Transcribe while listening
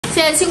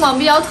在情况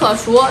比较特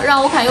殊，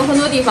让我看有很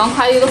多地方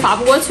快递都发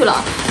不过去了。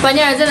关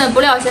键是咱的布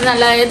料现在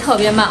来也特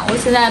别慢，我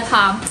现在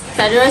怕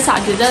在这儿下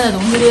去，咱的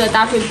东西就得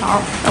打水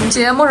漂。咱们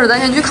今天没事，咱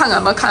先去看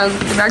看吧，看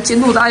这边进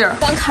度咋样。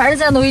刚开始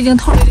咱都已经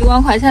投了6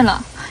万块钱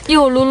了，以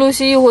后陆陆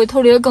续续会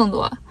投的更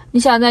多。你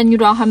像咱女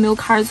装还没有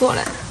开始做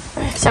嘞。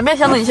先别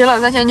想那些了，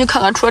咱先去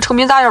看看出了成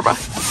品咋样吧。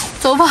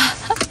走吧。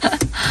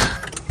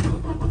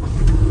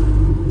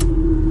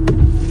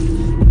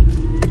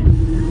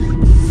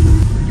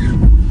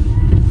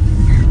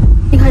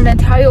你看这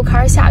天又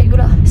开始下雨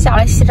了，下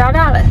来稀渣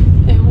渣嘞。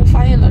哎，我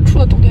发现了，除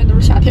了冬天都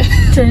是夏天，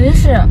真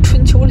是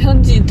春秋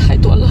两季太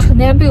短了。春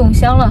天不用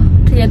想了，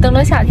直接等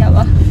着夏天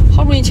吧。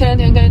好不容易前2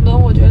天该暖，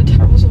我觉得天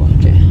不错。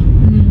这，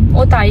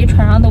我大衣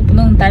穿上都不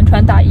能单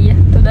穿大衣，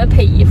都得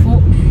配衣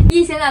服。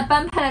你现在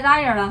板排的咋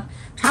样了？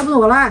差不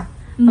多了。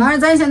反正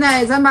咱现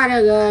在把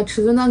这个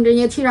尺寸等这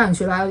也提上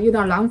去了，有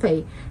点浪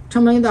费，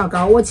成本有点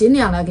高，我尽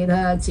量的给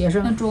它节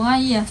省。那钟阿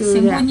姨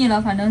辛苦你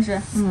了，反正是。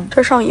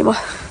这是上衣吧？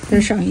这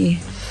是上衣。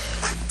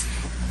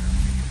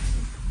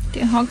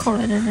钉好扣了，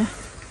这是。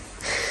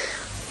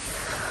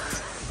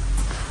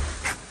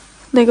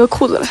那个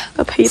裤子嘞，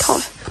再配一套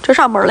嘞。这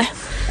啥门嘞？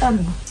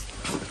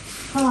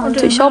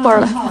最小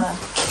门嘞。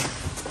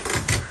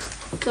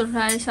做出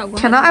来的效果。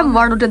天哪 ，M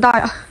码都真大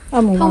呀！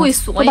它会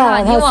缩呀，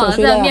你忘了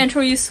咱面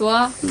抽一缩。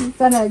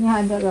咱这你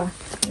看这个，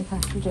你看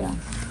是这样。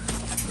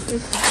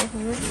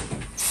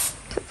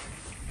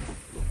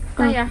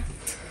咋样？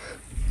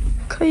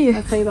可以，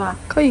可以吧？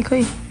可以。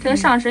这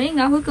上身应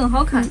该会更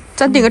好看。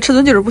咱定个尺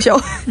寸就是不小。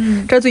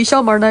这最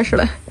小码那是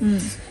嘞。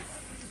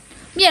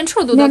面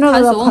抽都得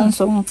宽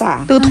松，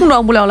大。这个童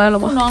装布料来了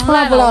吗？童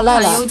装布料来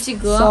了，有几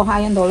个小花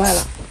样都来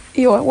了。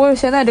哎呦，我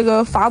现在这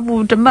个发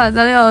布真慢，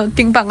咱要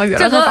订半个月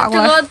了才发过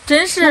来。这个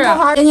真是。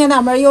人家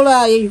那边有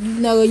了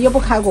那个也不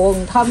开工，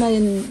他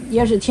们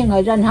也是停了，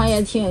燃厂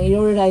也停，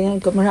有人在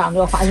跟不上，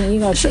这花型一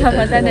个是。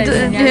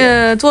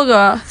昨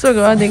个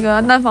那个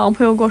南方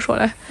朋友跟我说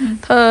嘞，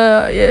他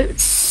也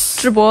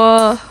直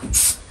播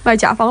卖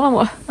家纺了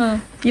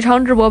嘛，一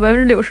场直播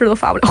60%都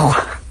发不了货。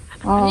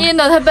你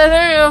那他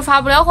60%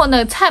发不了货，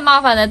那才麻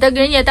烦呢，得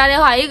给人家打电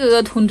话一个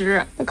个通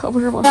知。那可不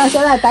是吗？咱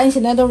现在担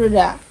心的都是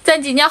这。咱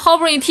今年好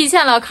不容易提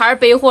前了，开始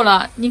备货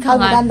了，你看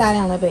看。不敢大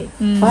量的备，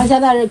反正现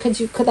在是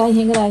可担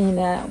心的。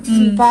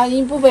反正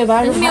你不备，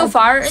反正没有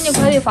法儿，人家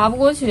快递发不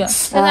过去。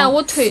现在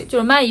我就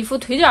是买衣服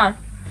推件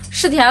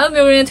，10天都没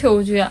有人推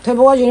过去。推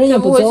不过去，人家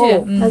不走。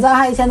那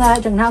咱现在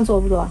还正常做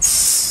不做？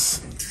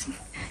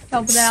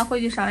要不咱俩回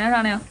去商量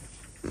商量。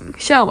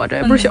行吧，这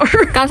也不是小事。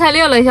刚才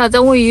聊了一下，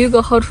咱唯一有一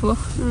个好处，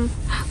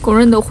工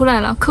人都回来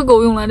了，可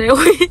够用了这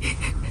回。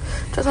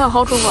这算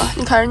好处吧？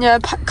你看人家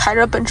开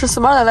着奔驰4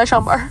马来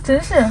上班，真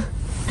是。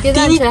比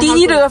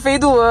你这个飞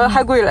度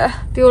还贵嘞，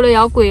比我的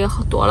要贵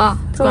多了，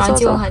不然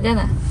几万块钱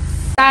呢。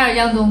打扰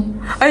杨总。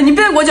哎，你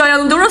别给我叫杨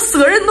总，都是4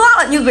个人暖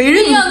了，你恶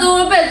人。杨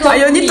总别做。哎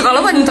呀，你得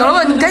了吧，你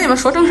赶紧吧，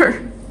说正事儿。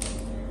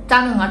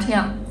咋弄啊，陈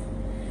阳？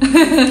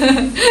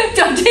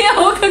叫这样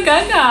我可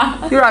尴尬，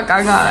有点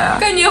尴尬了呀。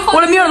感觉我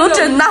的名都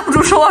真拿不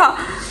住手啊。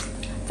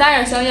咋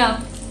样，小杨？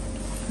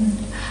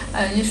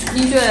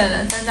你觉得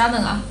呢？咱咋弄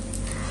啊？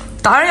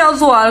当然要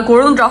做啊，工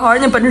人都找好，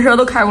人家奔驰车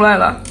都开过来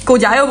了，够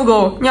加油不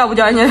够？你要不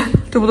叫人家，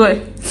对不对？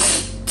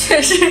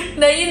确实，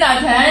那一大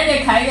天人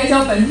家开一个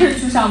小奔驰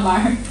去上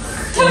班，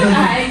这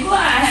太怪。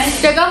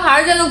这刚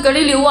开始咱都搁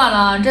里6万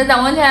了，这再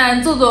往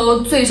前走走，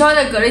最少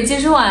得搁里几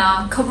十万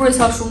啊，可不是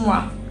小数目。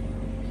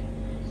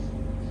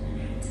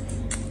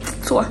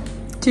做，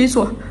继续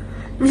做。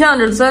你想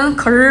这咱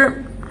可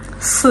是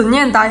4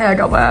年打下来，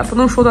知道吧？不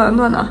能说断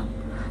的，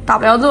大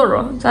不了走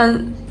着，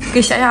咱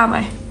给线下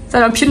卖，咱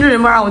这品质也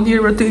没啥问题，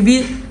是不是？对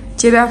比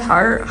街边摊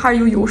儿还是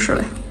有优势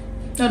的。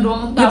那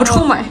种也不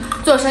愁卖。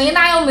做生意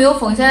哪有没有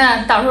风险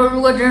啊？到时候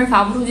如果真是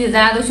发不出去，咱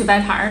俩都去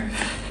摆摊儿。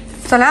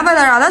咱俩摆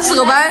摊啥？咱4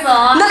个摆，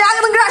那俩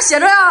能搁这歇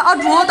着呀？阿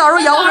朱到时候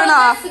吆喝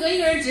呢。4个一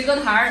人支个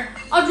摊儿，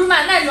阿朱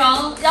卖男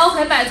装，然后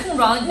还卖童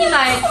装，你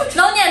卖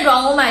老年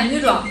装，我卖女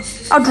装。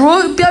阿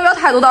朱表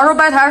态度，到时候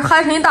摆摊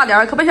还声音大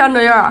点，可别像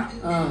这样。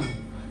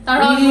到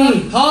时候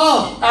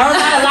好，到时候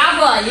拿个喇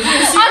叭，阿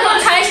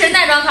朱穿一身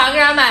男装，他给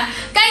人卖，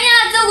赶紧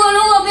走过路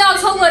过不要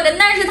错过这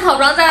男士套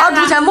装，咱阿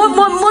朱先磨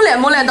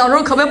练，到时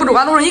候可别不主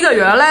观都是1个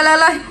月。来，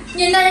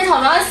你男士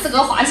套装4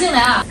个花型的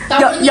啊，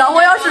要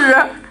我要试试。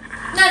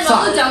男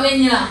装都交给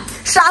你了。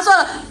啥算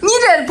了？你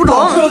这不中。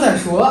到时候再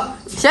说。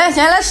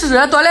先来试试，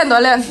锻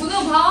炼。不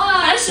能跑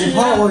啊！来试试。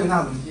跑我给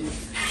拿东西。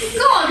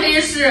更可以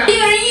试，1个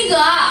人1个。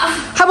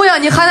还不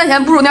让你喊咱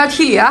先补充点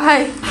体力啊？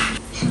还。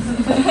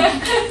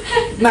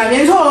买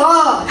面抽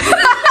了。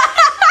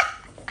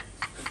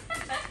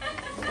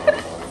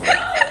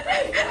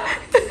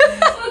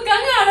我尴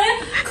尬的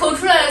抠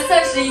出来了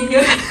30一瓶。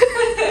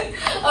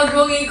阿朱，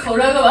我给你抠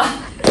这个吧。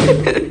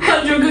阿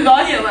朱可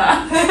高兴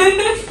了。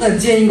那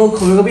姐，你给我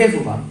抠这个别墅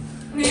吧。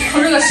你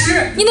抠这个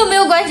10，你都没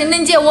有关系。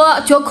恁姐我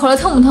脚抠了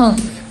疼不疼？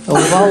我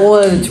把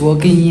我脚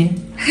给你，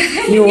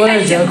你我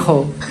的脚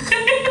抠。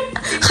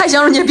还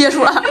想着你别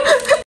墅了。